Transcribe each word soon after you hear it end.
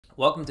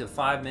Welcome to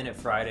 5-Minute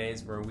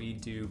Fridays, where we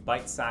do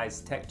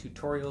bite-sized tech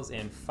tutorials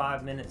in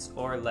 5 minutes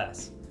or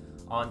less.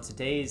 On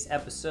today's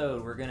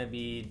episode, we're going to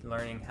be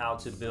learning how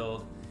to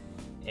build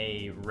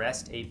a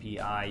REST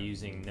API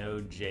using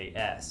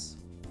NodeJS.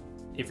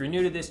 If you're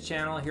new to this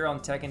channel, here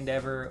on Tech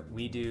Endeavor,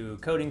 we do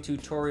coding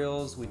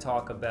tutorials, we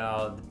talk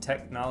about the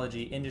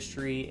technology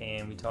industry,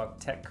 and we talk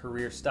tech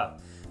career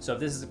stuff. So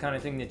if this is the kind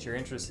of thing that you're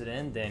interested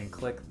in, then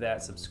click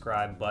that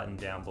subscribe button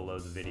down below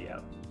the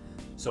video.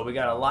 So we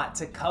got a lot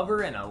to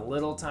cover and a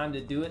little time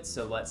to do it,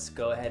 so let's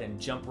go ahead and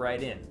jump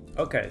right in.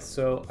 Okay,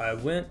 so I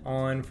went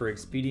on for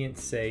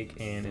expedience sake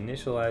and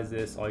initialize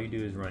this. All you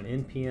do is run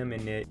npm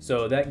init.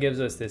 So that gives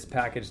us this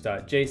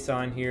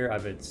package.json here.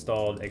 I've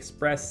installed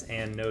Express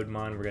and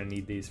NodeMon. We're gonna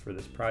need these for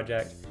this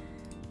project.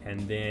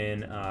 And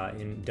then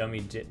in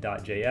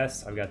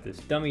dummy.js, I've got this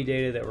dummy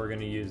data that we're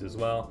gonna use as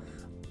well.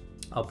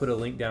 I'll put a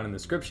link down in the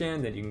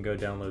description that you can go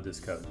download this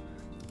code.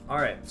 All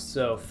right,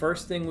 so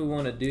first thing we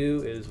want to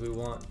do is we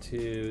want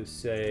to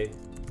say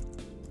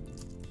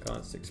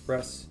const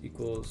express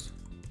equals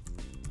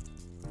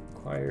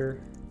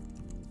require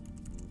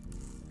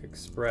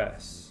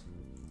express,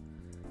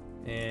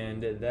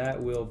 and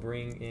that will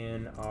bring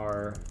in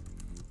our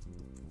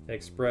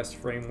express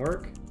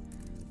framework.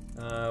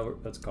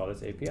 Let's call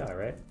this API,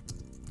 right?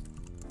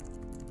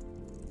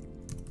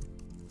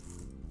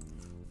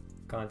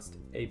 Const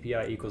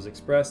API equals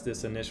express.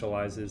 This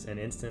initializes an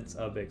instance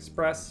of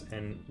express,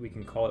 and we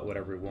can call it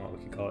whatever we want. We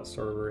can call it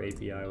server,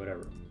 API,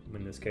 whatever.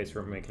 In this case,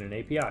 we're making an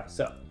API.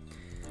 So,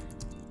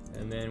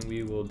 and then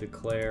we will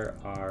declare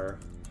our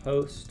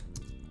host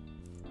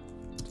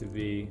to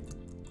be,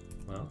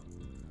 well,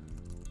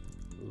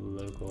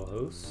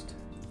 localhost,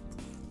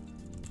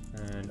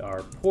 and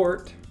our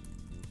port,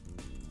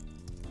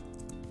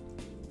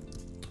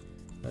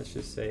 let's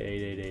just say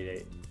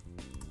 8888.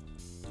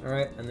 All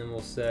right, and then we'll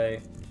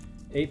say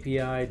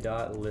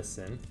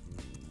API.listen,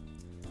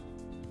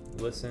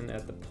 listen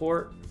at the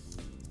port,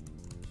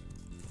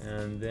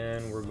 and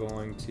then we're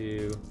going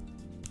to,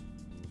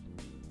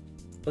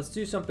 let's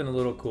do something a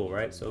little cool,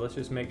 right? So let's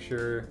just make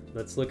sure,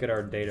 let's look at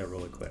our data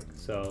really quick.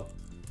 So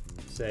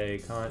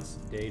say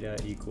const data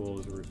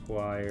equals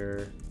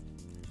require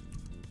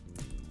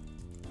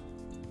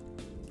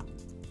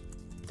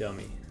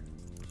dummy,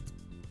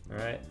 all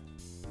right?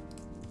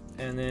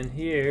 And then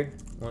here,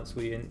 once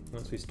we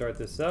start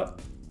this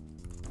up,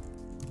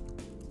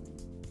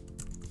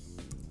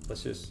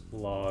 let's just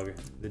log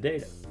the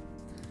data.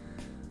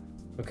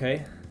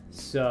 Okay,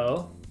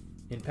 so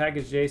in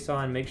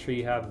package.json, make sure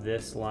you have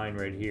this line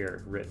right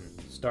here written,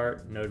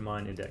 start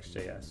NodeMon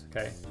index.js,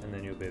 okay? And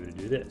then you'll be able to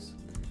do this,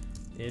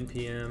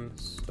 npm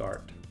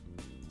start.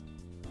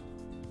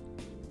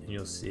 And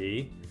you'll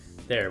see,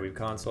 there, we've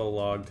console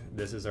logged,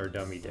 this is our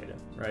dummy data,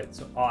 right?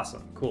 So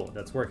awesome, cool,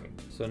 that's working.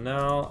 So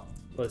now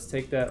let's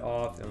take that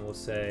off and we'll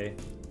say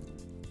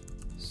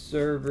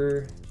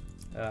server,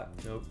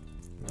 nope,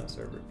 not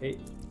server,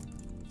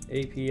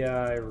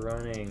 API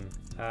running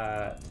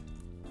at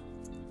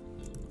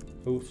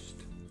host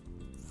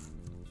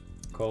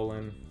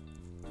colon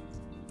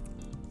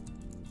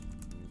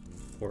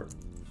port.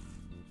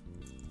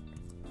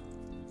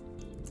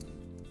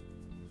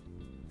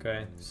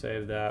 Okay,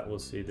 save that. We'll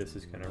see, this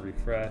is gonna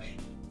refresh.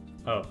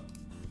 Oh,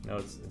 no,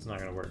 it's not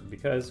gonna work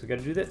because we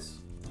gotta do this.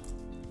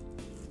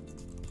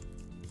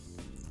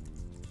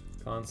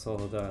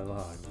 Console.log.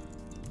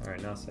 All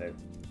right, now save.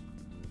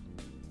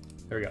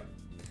 There we go.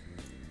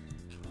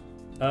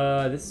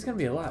 This is gonna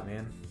be a lot,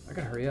 man. I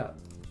gotta hurry up.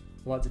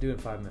 A lot to do in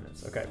 5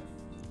 minutes. Okay.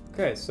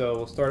 Okay, so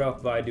we'll start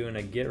off by doing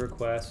a GET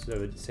request. So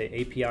we'd say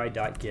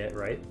API.get,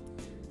 right?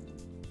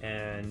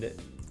 And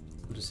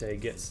we'll just say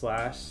get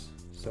slash.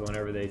 So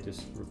whenever they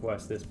just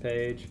request this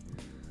page,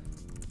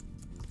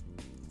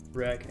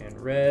 rec and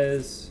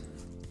res,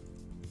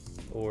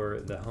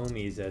 or the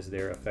homies as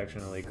they're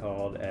affectionately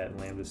called at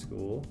Lambda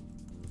School.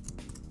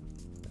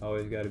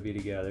 Always got to be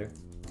together.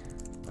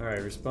 All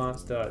right,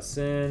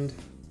 response.send.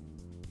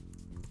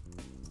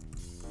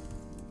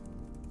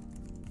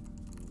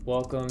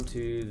 Welcome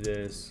to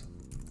this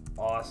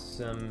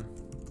awesome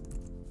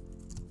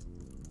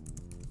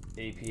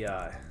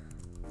API.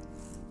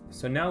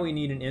 So now we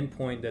need an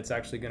endpoint that's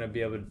actually going to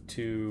be able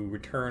to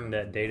return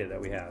that data that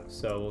we have.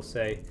 So we'll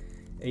say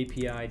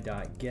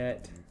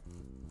API.get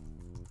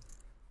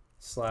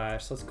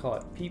slash, let's call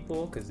it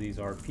people, because these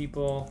are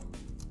people.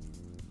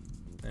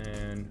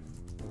 And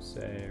we'll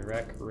say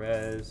rec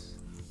res.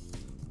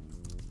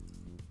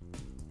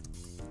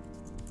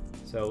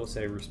 So we'll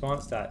say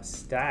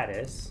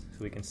response.status.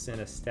 We can send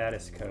a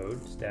status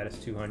code, status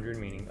 200,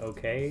 meaning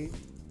okay,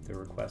 the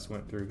request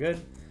went through good.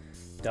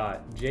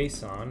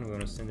 .json, we're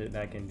going to send it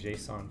back in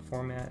JSON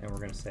format, and we're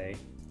going to say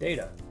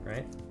data,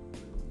 right?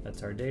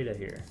 That's our data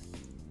here.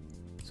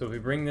 So if we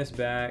bring this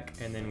back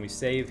and then we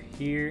save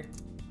here,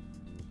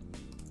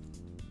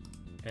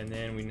 and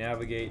then we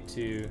navigate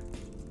to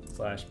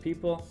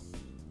 /people,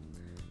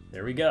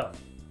 there we go.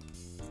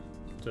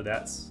 So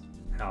that's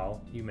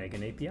how you make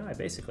an API,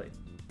 basically.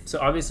 So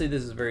obviously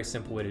this is a very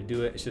simple way to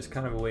do it. It's just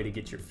kind of a way to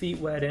get your feet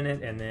wet in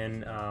it, and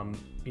then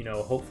you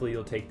know, hopefully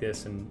you'll take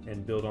this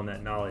and build on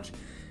that knowledge.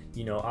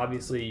 You know,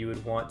 obviously you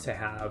would want to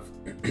have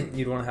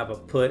you'd want to have a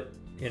put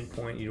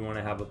endpoint, you'd want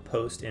to have a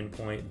post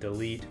endpoint,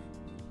 delete.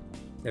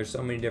 There's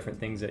so many different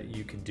things that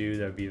you could do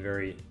that would be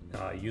very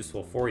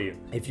useful for you.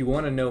 If you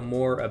want to know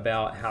more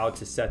about how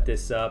to set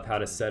this up, how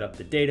to set up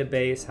the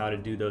database, how to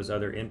do those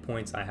other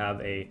endpoints, I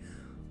have a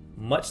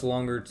much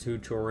longer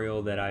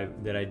tutorial that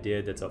I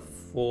did that's a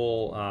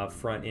full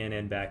front end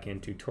and back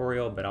end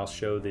tutorial, but I'll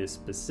show this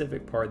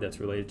specific part that's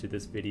related to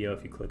this video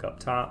if you click up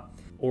top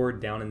or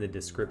down in the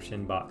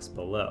description box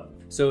below.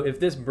 So if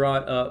this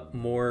brought up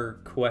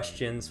more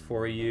questions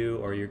for you,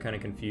 or you're kind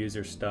of confused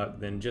or stuck,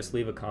 then just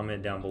leave a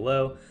comment down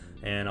below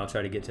and I'll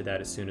try to get to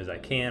that as soon as I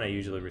can. I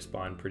usually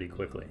respond pretty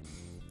quickly.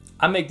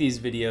 I make these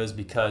videos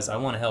because I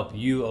want to help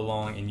you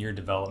along in your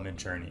development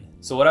journey.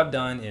 So what I've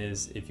done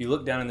is, if you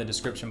look down in the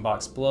description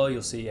box below,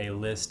 you'll see a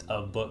list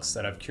of books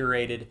that I've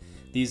curated.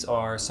 These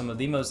are some of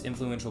the most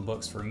influential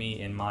books for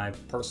me in my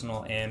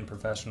personal and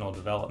professional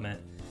development.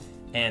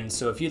 And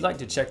so if you'd like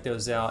to check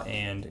those out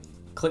and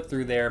click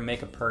through there,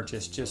 make a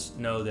purchase, just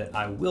know that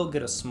I will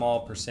get a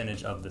small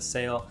percentage of the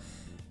sale,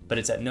 but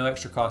it's at no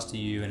extra cost to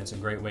you, and it's a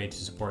great way to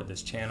support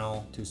this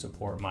channel, to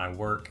support my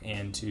work,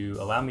 and to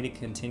allow me to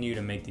continue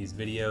to make these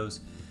videos,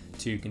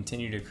 to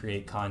continue to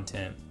create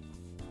content.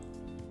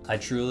 I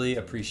truly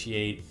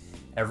appreciate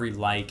every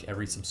like,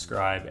 every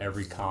subscribe,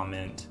 every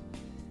comment.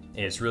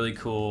 It's really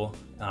cool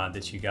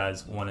that you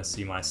guys want to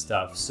see my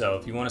stuff. So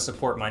if you want to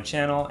support my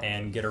channel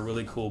and get a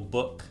really cool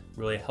book,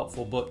 really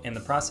helpful book in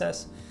the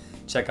process,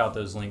 check out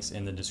those links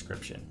in the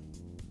description.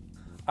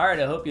 All right,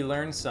 I hope you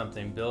learned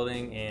something.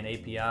 Building an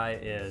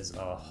API is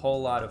a whole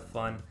lot of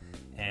fun,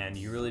 and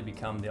you really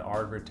become the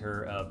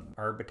arbiter,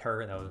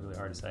 that was really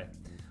hard to say,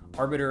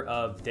 arbiter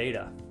of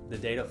data, the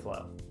data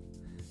flow.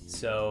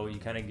 So you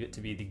kind of get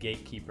to be the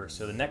gatekeeper.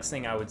 So the next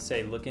thing I would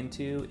say look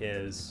into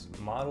is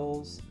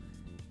models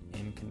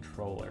and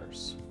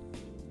controllers.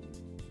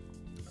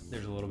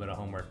 There's a little bit of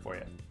homework for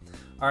you.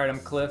 All right, I'm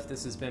Cliff.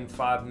 This has been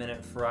 5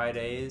 Minute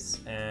Fridays,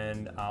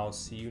 and I'll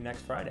see you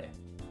next Friday.